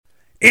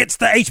It's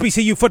the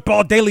HBCU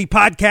Football Daily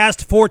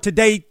Podcast for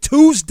today,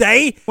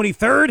 Tuesday,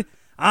 23rd.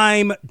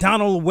 I'm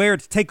Donald Ware.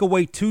 It's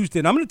Takeaway Tuesday,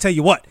 and I'm going to tell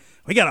you what,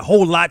 we got a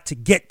whole lot to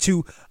get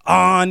to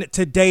on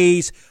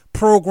today's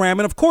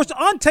program. And, of course,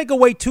 on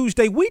Takeaway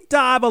Tuesday, we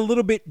dive a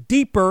little bit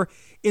deeper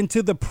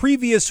into the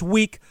previous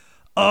week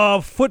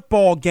of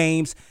football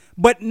games.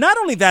 But not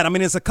only that, I mean,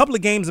 there's a couple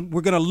of games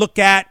we're going to look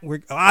at.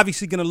 We're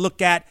obviously going to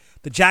look at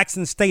the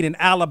Jackson State and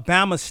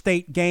Alabama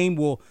State game.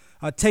 We'll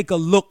take a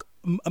look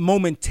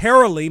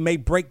momentarily, may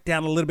break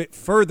down a little bit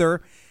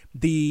further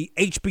the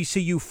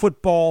HBCU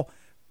football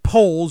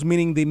polls,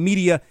 meaning the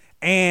media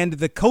and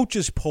the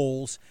coaches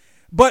polls.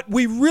 But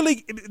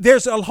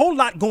there's a whole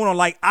lot going on.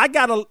 Like,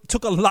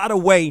 took a lot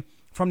away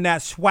from that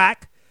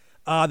SWAC.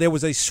 There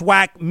was a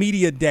SWAC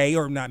media day,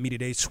 or not media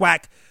day,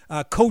 SWAC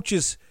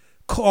coaches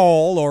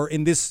call, or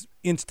in this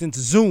instance,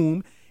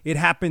 Zoom. It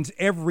happens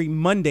every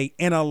Monday,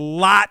 and a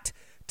lot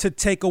to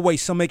take away.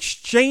 Some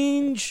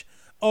exchange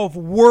of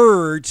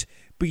words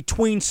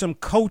between some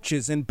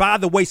coaches. And by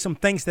the way, some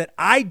things that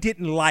I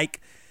didn't like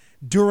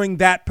during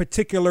that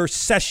particular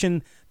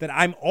session that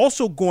I'm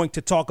also going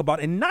to talk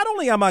about. And not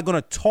only am I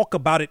going to talk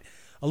about it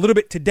a little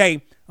bit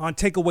today on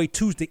Takeaway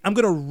Tuesday, I'm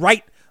going to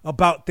write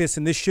about this,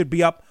 and this should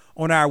be up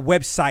on our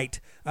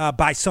website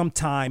by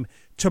sometime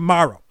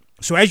tomorrow.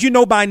 So as you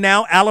know by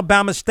now,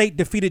 Alabama State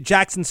defeated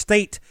Jackson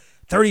State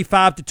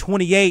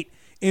 35-28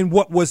 in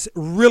what was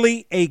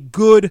really a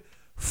good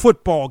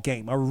football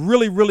game, a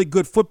really, really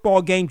good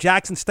football game.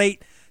 Jackson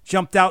State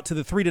jumped out to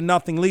the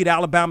 3-0 lead.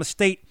 Alabama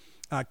State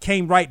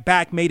came right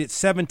back, made it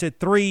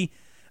 7-3.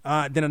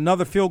 Then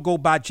another field goal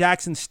by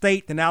Jackson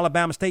State. Then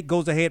Alabama State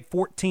goes ahead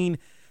 14-6,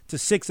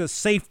 a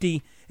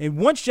safety. And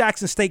once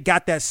Jackson State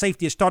got that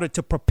safety, it started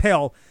to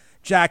propel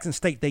Jackson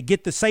State. They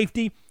get the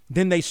safety,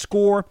 then they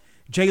score.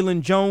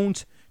 Jalen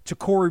Jones to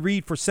Corey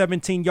Reed for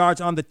 17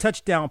 yards on the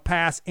touchdown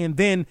pass, and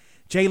then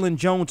Jalen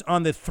Jones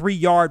on the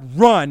 3-yard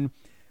run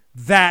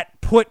that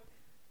put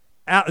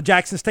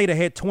Jackson State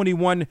ahead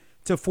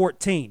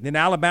 21-14. Then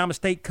Alabama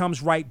State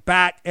comes right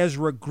back.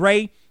 Ezra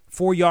Gray,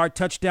 4-yard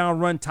touchdown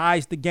run,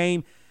 ties the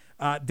game.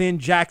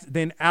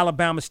 Then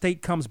Alabama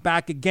State comes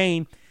back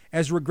again.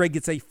 Ezra Gray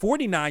gets a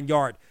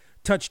 49-yard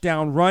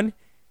touchdown run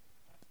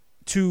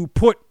to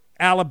put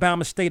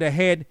Alabama State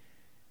ahead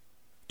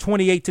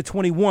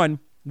 28-21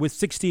 with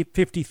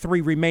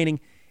 60:53 remaining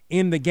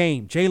in the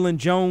game. Jalen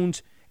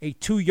Jones, a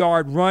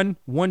 2-yard run,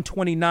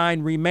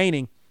 129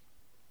 remaining.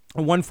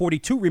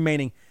 142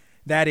 remaining,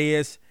 that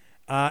is,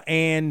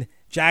 and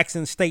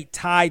Jackson State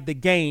tied the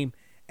game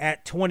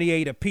at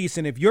 28 apiece.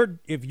 And if you're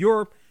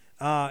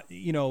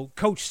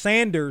Coach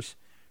Sanders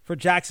for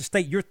Jackson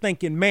State, you're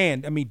thinking,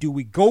 man, I mean, do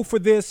we go for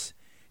this?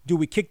 Do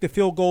we kick the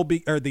field goal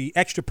or the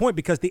extra point?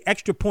 Because the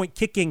extra point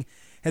kicking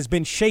has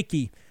been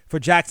shaky for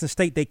Jackson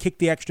State. They kicked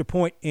the extra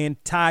point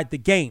and tied the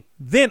game.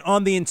 Then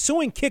on the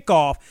ensuing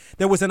kickoff,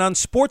 there was an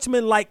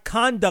unsportsmanlike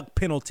conduct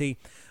penalty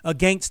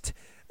against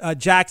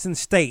Jackson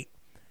State.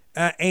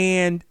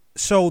 And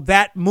so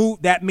that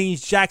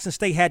means Jackson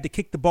State had to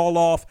kick the ball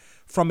off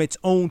from its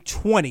own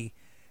 20.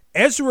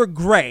 Ezra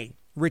Gray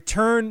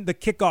returned the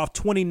kickoff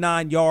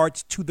 29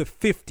 yards to the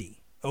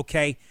 50.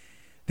 Okay.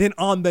 Then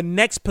on the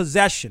next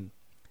possession,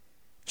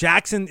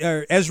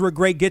 Ezra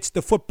Gray gets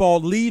the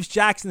football, leaves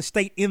Jackson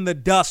State in the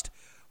dust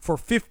for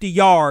 50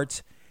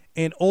 yards,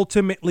 and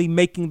ultimately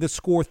making the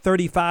score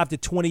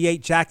 35-28.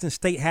 Jackson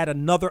State had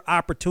another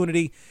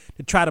opportunity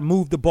to try to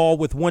move the ball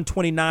with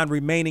 129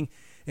 remaining,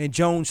 and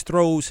Jones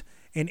throws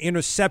an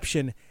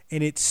interception,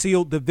 and it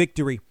sealed the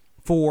victory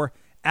for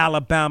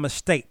Alabama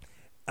State.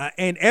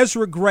 And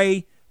Ezra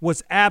Gray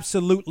was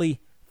absolutely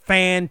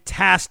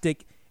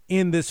fantastic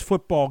in this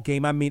football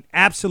game. I mean,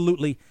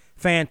 absolutely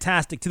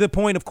fantastic. To the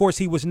point, of course,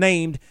 he was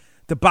named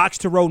the Box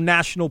to Row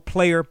National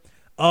Player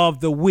of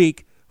the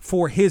Week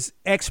for his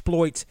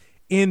exploits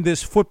in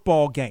this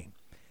football game,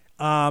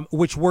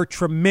 which were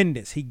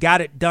tremendous. He got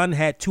it done,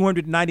 had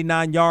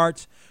 299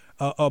 yards,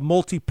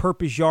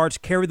 multi-purpose yards,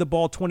 carried the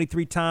ball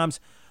 23 times,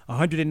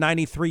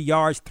 193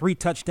 yards, 3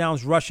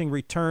 touchdowns, rushing,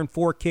 return,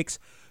 4 kicks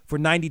for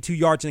 92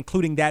 yards,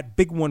 including that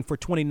big one for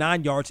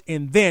 29 yards,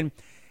 and then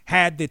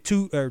had the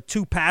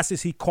two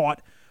passes he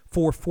caught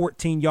for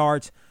 14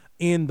 yards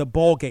in the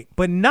ball game.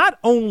 But not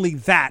only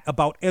that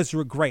about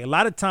Ezra Gray. A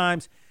lot of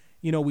times,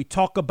 we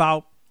talk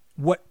about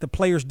what the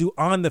players do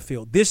on the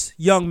field. This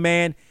young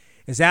man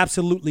is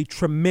absolutely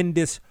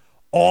tremendous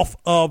off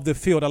of the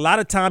field. A lot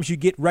of times you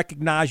get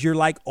recognized, you're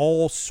like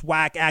all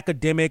SWAC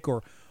academic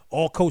or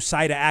all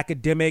COSIDA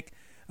academic.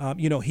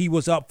 He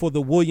was up for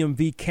the William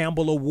V.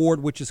 Campbell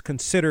Award, which is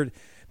considered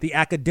the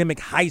academic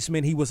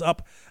Heisman. He was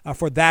up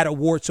for that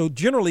award. So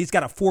generally he's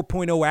got a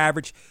 4.0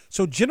 average.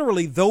 So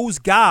generally those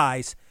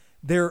guys,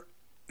 they're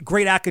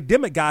great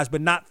academic guys,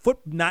 but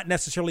not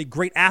necessarily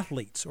great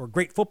athletes or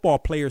great football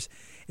players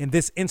in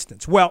this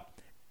instance. Well,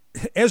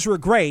 Ezra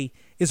Gray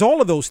is all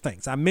of those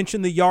things. I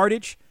mentioned the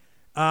yardage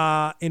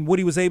and what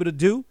he was able to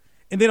do.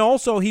 And then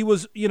also he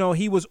was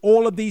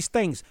all of these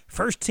things.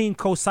 First team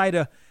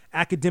COSIDA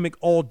academic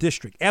all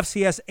district,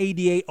 FCS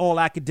ADA all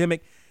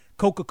academic,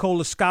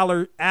 Coca-Cola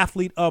Scholar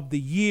Athlete of the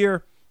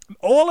Year,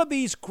 all of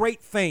these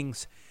great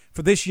things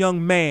for this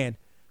young man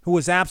who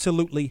was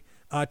absolutely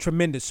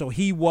tremendous. So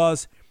he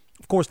was,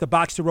 of course, the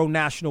Box to Row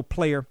National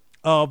Player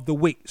of the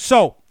Week.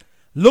 So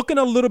looking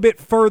a little bit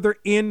further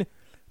into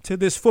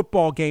this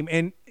football game,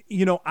 and,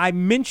 I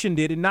mentioned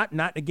it, and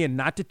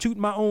not to toot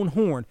my own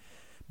horn,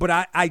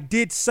 but I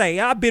did say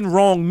I've been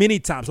wrong many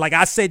times. Like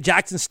I said,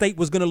 Jackson State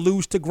was going to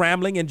lose to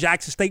Grambling, and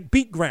Jackson State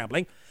beat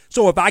Grambling.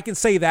 So if I can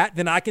say that,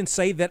 then I can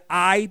say that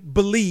I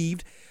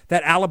believed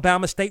that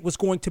Alabama State was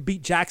going to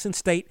beat Jackson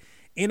State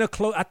in a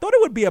close. I thought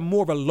it would be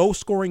more of a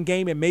low-scoring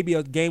game and maybe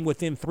a game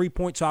within 3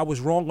 points, so I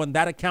was wrong on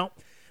that account.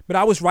 But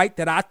I was right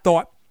that I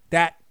thought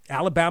that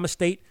Alabama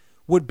State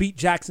would beat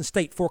Jackson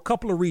State for a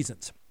couple of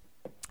reasons.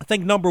 I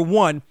think, number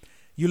one,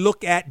 you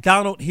look at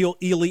Donald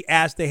Hill-Ely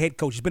as the head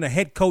coach. He's been a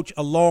head coach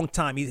a long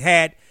time. He's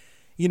had,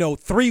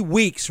 3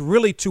 weeks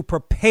really to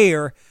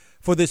prepare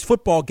for this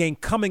football game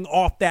coming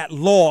off that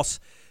loss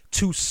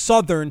to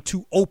Southern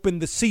to open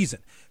the season.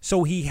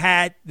 So he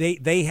had,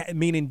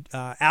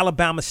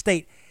 Alabama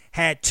State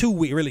had 2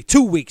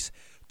 weeks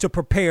to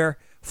prepare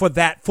for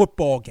that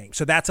football game.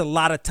 So that's a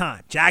lot of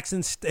time.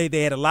 Jackson State,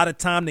 they had a lot of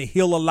time to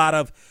heal a lot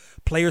of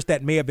players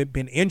that may have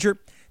been injured.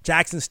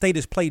 Jackson State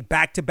has played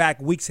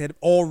back-to-back weeks, had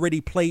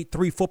already played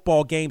 3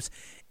 football games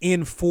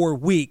in 4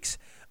 weeks.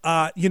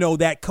 Coaching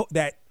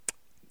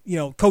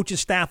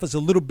staff is a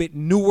little bit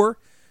newer,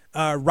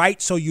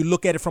 right? So you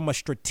look at it from a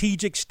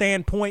strategic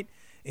standpoint.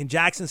 And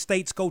Jackson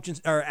State's coaching,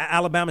 or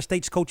Alabama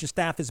State's coaching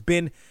staff has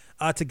been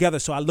together.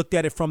 So I looked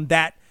at it from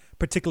that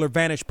particular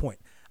vantage point.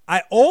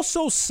 I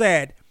also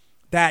said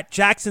that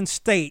Jackson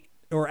State,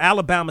 or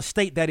Alabama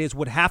State, that is,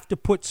 would have to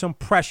put some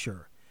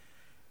pressure,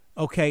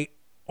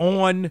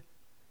 on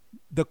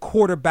the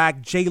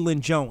quarterback,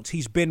 Jalen Jones.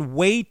 He's been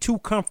way too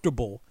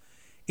comfortable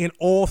in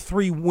all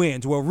 3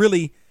 wins. Well,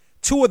 really,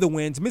 2 of the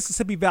wins.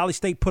 Mississippi Valley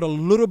State put a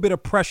little bit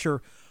of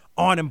pressure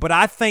on him. But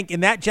I think in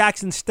that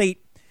Jackson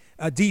State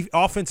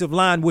offensive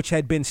line, which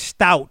had been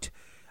stout,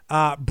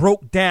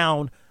 broke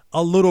down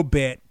a little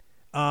bit.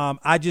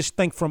 I just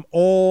think from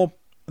all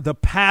the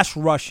pass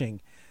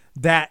rushing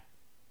that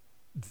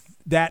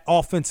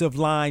offensive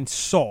line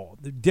saw,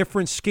 the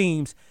different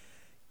schemes,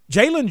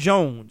 Jalen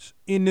Jones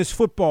in this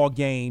football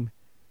game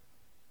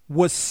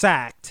was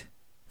sacked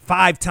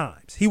 5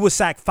 times. He was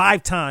sacked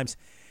 5 times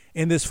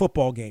in this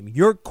football game.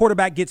 Your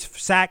quarterback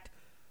gets sacked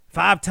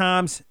 5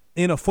 times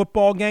in a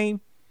football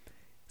game.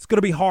 It's going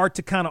to be hard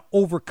to kind of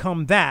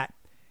overcome that.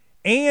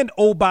 And,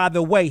 oh, by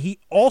the way, he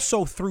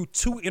also threw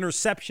 2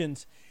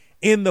 interceptions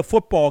in the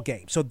football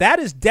game. So that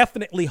is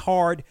definitely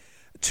hard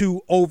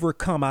to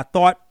overcome. I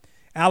thought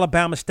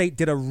Alabama State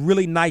did a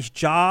really nice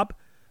job,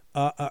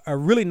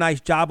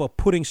 of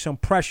putting some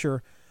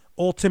pressure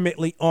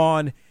ultimately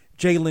on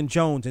Jalen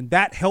Jones. And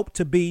that helped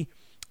to be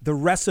the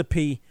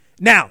recipe.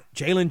 Now,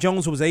 Jalen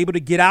Jones was able to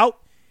get out.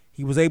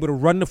 He was able to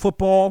run the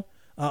football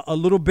a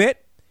little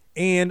bit.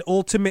 And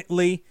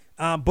ultimately,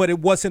 but it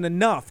wasn't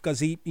enough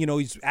because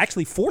he's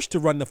actually forced to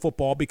run the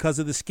football because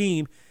of the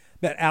scheme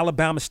that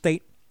Alabama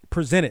State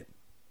presented.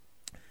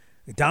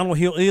 Donald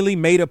Hill-Ely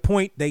made a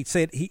point. They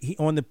said he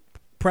on the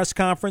press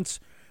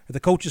conference, the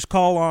coach's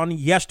call on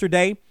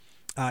yesterday,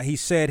 he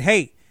said,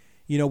 hey,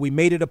 we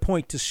made it a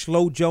point to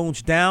slow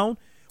Jones down.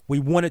 We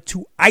wanted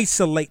to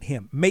isolate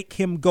him, make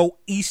him go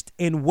east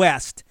and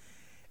west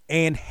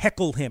and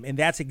heckle him. And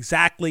that's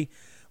exactly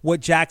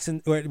what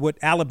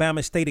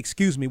Alabama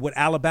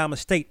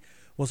State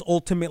was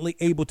ultimately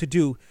able to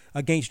do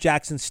against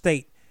Jackson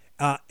State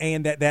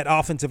and that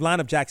offensive line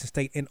of Jackson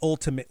State, and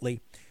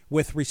ultimately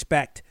with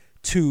respect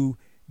to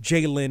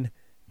Jalen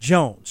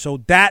Jones.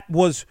 So that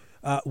was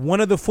one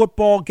of the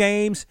football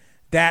games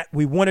that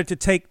we wanted to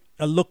take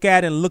a look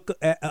at and look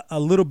a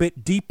little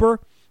bit deeper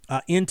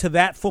into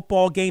that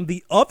football game.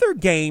 The other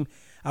game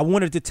I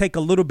wanted to take a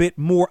little bit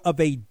more of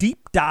a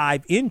deep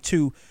dive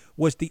into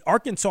was the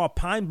Arkansas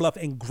Pine Bluff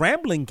and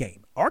Grambling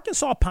game.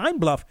 Arkansas Pine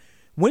Bluff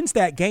wins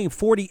that game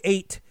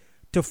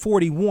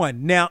 48-41.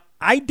 Now,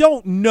 I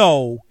don't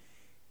know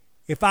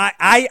if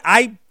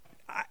I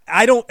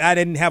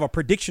didn't have a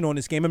prediction on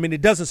this game. I mean,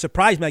 it doesn't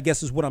surprise me, I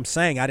guess is what I'm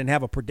saying. I didn't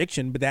have a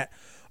prediction, but that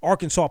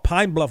Arkansas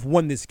Pine Bluff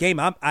won this game.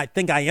 I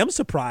think I am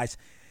surprised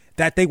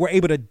that they were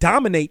able to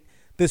dominate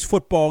this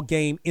football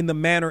game in the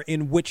manner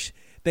in which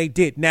they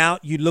did. Now,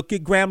 you look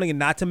at Grambling, and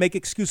not to make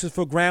excuses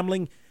for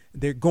Grambling,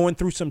 they're going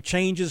through some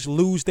changes.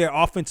 Lose their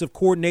offensive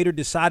coordinator,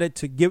 decided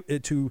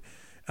to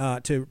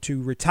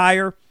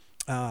retire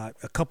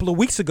a couple of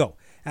weeks ago.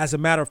 As a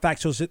matter of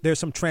fact, so there's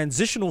some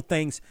transitional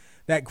things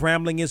that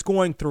Grambling is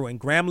going through, and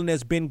Grambling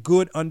has been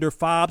good under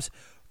Fobbs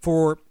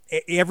for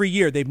every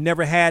year. They've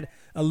never had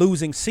a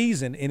losing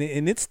season,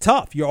 and it's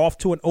tough. You're off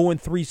to an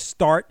 0-3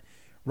 start,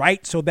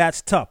 right? So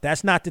that's tough.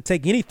 That's not to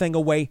take anything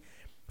away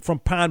from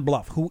Pine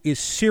Bluff, who is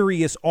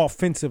serious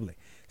offensively.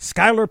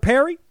 Skylar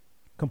Perry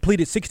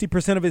completed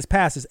 60% of his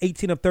passes,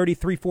 18 of 30,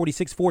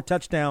 346, 4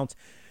 touchdowns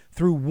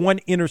through 1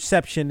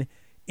 interception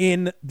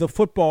in the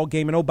football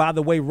game. And, oh, by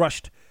the way,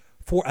 rushed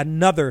for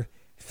another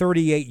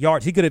 38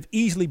 yards. He could have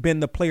easily been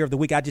the player of the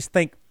week. I just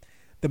think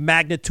the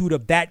magnitude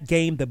of that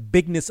game, the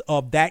bigness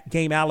of that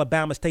game,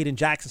 Alabama State and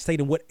Jackson State,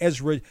 and what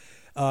Ezra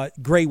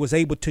Gray was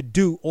able to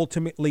do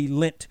ultimately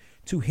lent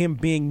to him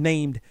being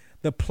named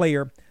the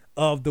player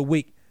of the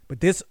week. But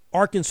this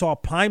Arkansas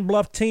Pine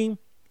Bluff team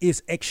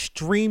is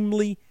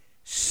extremely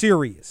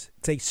serious.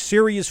 It's a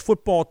serious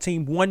football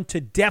team, one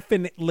to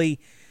definitely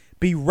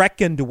be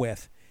reckoned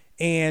with.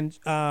 And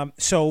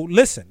so,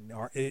 listen,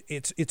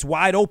 it's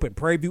wide open.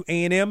 Prairie View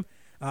A&M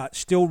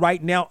still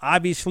right now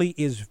obviously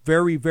is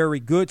very, very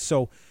good.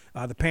 So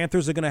the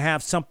Panthers are going to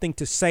have something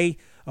to say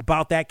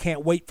about that.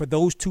 Can't wait for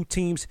those two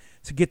teams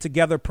to get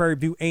together, Prairie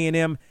View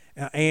A&M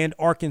and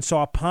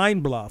Arkansas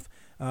Pine Bluff.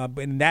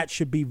 And that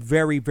should be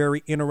very,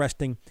 very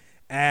interesting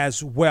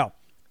as well.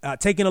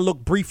 Taking a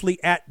look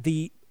briefly at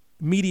the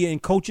media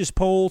and coaches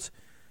polls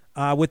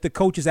with the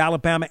coaches,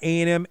 Alabama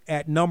A&M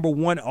at number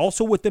one.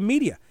 Also with the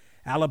media,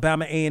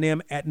 Alabama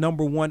A&M at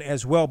number one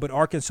as well. But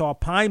Arkansas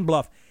Pine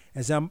Bluff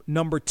as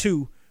number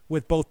two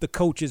with both the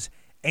coaches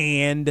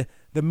and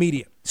the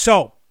media.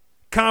 So,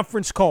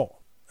 conference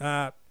call.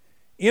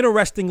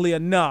 Interestingly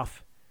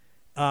enough,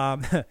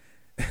 I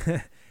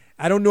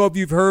don't know if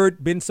you've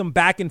heard, been some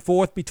back and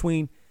forth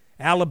between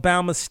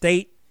Alabama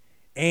State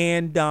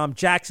and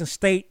Jackson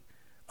State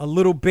a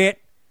little bit.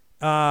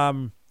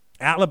 Jackson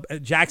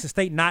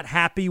State not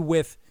happy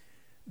with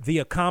the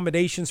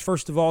accommodations.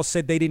 First of all,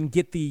 said they didn't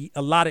get the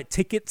allotted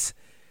tickets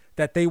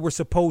that they were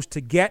supposed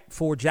to get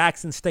for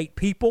Jackson State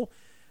people.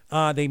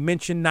 They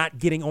mentioned not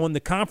getting on the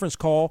conference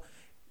call.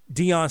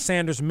 Deion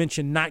Sanders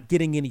mentioned not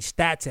getting any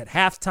stats at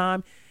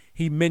halftime.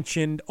 He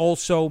mentioned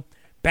also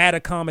bad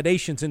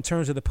accommodations in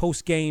terms of the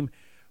post-game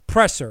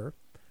presser.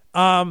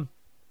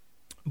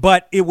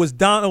 But it was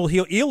Donald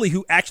Hill-Ely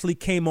who actually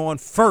came on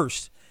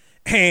first.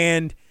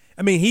 And,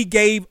 I mean, he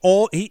gave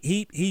all –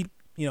 I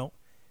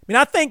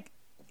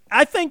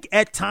think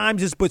at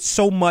times it's but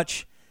so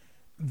much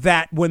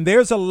that when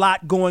there's a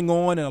lot going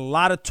on and a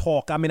lot of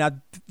talk, I mean, I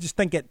just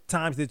think at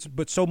times it's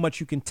but so much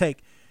you can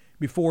take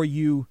before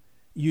you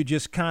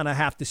just kind of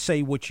have to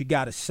say what you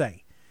got to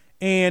say.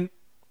 And,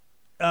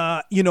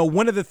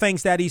 one of the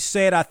things that he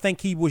said, I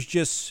think he was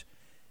just,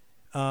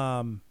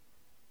 there. And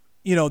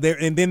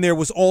then there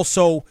was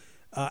also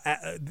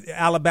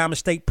Alabama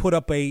State put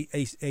up a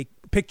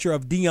picture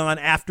of Deion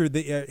after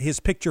his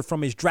picture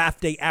from his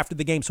draft day after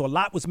the game. So a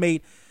lot was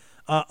made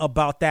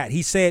about that.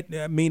 He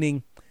said,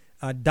 meaning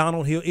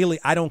Donald Hill-Ely,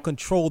 I don't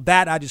control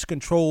that. I just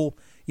control,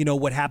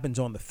 what happens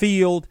on the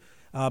field.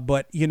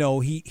 But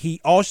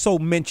he also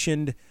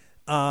mentioned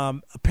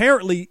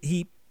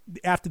apparently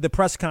after the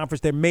press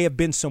conference, there may have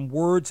been some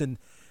words and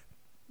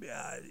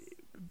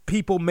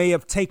people may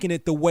have taken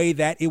it the way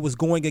that it was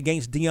going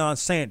against Deion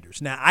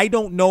Sanders. Now, I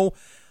don't know.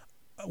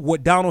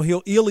 What Donald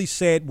Hill-Ely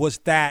said was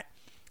that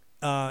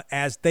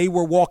as they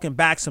were walking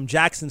back, some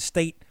Jackson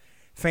State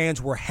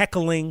fans were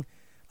heckling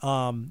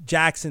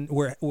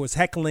was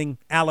heckling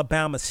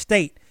Alabama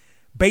State,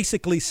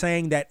 basically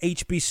saying that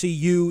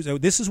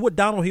HBCUs, this is what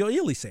Donald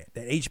Hill-Ely said,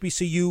 that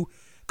HBCU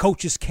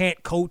coaches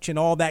can't coach and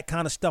all that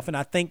kind of stuff. And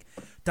I think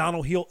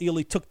Donald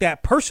Hill-Ely took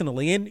that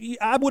personally, and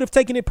I would have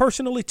taken it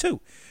personally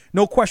too.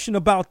 No question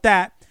about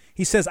that.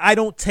 He says, I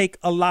don't take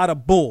a lot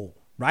of bull,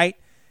 right?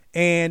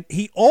 And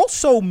he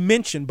also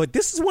mentioned, but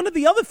this is one of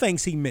the other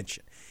things he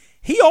mentioned.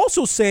 He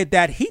also said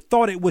that he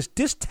thought it was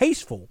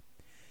distasteful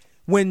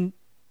when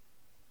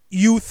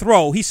you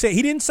throw. He said,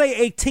 he didn't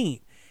say a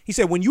team. He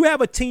said, when you have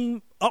a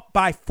team up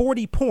by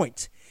 40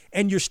 points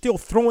and you're still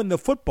throwing the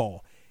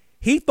football,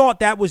 he thought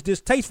that was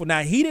distasteful.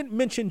 Now, he didn't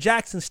mention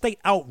Jackson State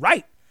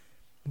outright,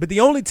 but the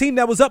only team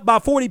that was up by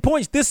 40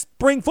 points this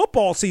spring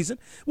football season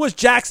was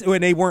Jackson.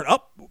 When they weren't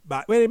up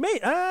by, well, it may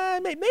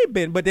have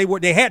been, but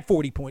they had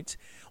 40 points.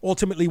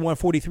 Ultimately won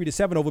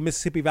 43-7 over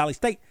Mississippi Valley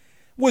State.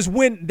 Was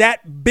when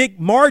that big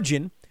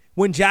margin,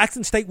 when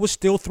Jackson State was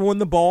still throwing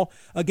the ball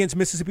against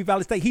Mississippi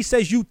Valley State. He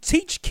says you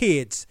teach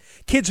kids.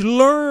 Kids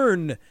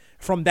learn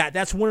from that.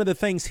 That's one of the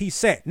things he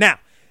said. Now,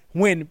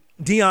 when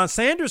Deion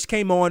Sanders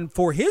came on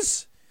for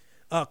his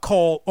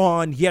call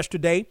on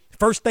yesterday,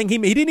 first thing he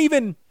didn't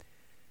even,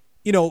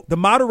 the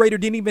moderator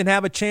didn't even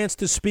have a chance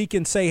to speak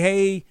and say,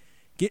 hey,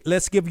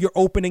 let's give your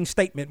opening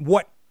statement.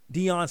 What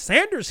Deion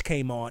Sanders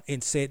came on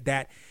and said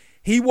that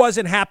he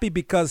wasn't happy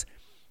because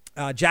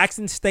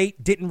Jackson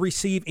State didn't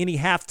receive any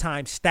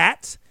halftime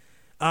stats.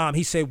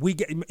 He said, we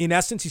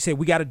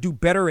got to do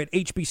better at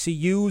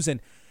HBCUs.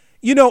 And,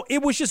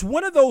 it was just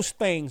one of those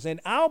things. And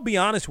I'll be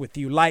honest with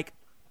you, like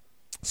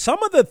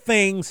some of the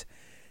things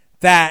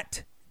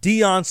that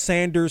Deion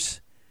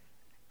Sanders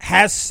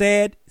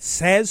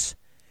says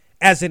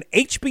as an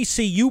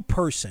HBCU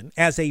person,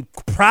 as a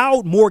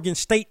proud Morgan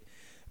State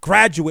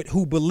graduate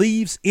who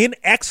believes in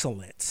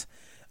excellence,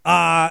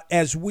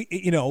 as we,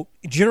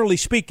 generally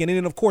speaking. And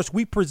then, of course,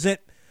 we present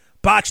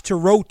Box to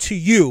Row to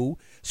you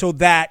so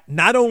that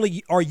not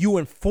only are you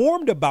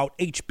informed about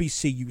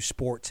HBCU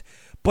sports,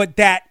 but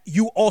that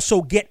you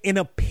also get an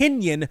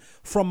opinion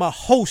from a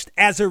host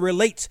as it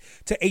relates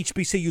to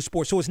HBCU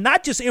sports. So it's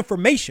not just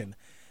information.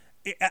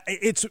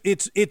 It's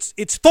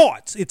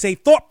thoughts. It's a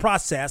thought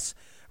process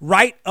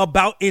right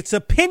about it's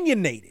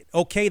opinionated.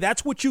 Okay,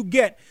 that's what you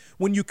get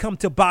when you come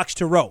to Box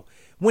to Row.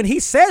 When he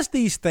says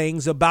these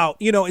things about,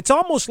 it's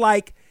almost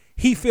like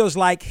he feels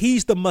like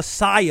he's the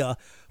messiah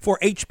for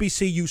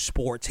HBCU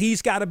sports.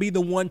 He's got to be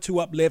the one to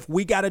uplift.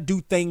 We got to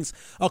do things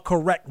a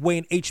correct way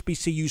in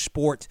HBCU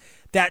sports,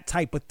 that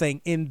type of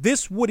thing. And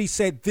what he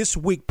said this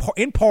week,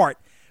 in part,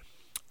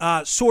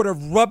 sort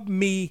of rubbed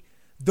me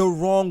the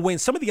wrong way.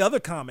 And some of the other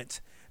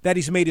comments that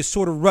he's made has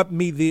sort of rubbed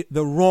me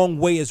the wrong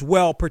way as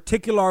well,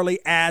 particularly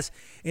as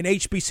an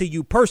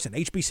HBCU person.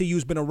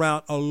 HBCU's been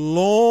around a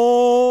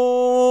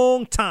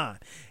long time.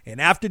 And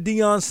after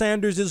Deion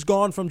Sanders is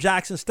gone from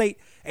Jackson State,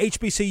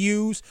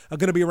 HBCUs are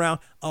going to be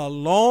around a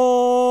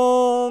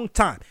long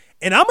time.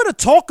 And I'm going to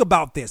talk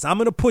about this. I'm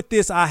going to put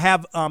this. I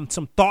have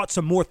some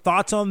more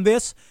thoughts on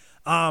this,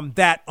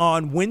 that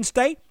on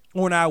Wednesday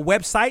on our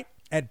website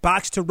at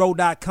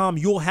boxtorow.com,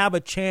 you'll have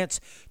a chance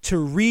to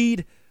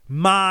read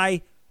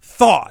my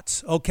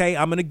thoughts. Okay,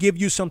 I'm going to give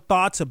you some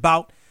thoughts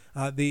about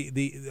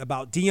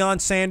about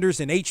Deion Sanders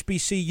and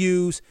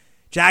HBCUs,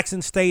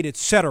 Jackson State,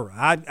 etc.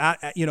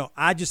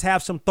 I just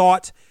have some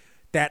thoughts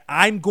that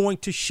I'm going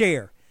to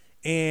share,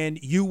 and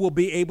you will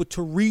be able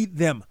to read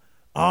them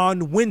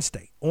on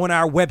Wednesday on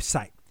our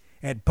website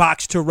at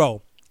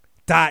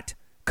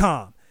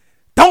boxtorow.com.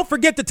 Don't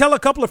forget to tell a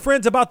couple of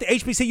friends about the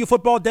HBCU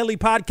Football Daily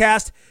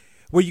Podcast,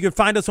 where you can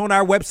find us on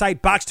our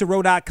website,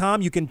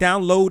 boxtorow.com. You can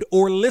download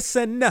or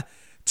listen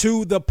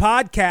to the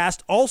podcast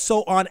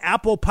also on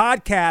Apple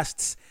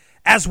Podcasts,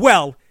 as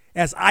well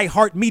as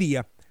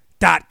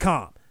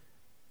iHeartMedia.com.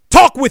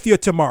 Talk with you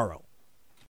tomorrow.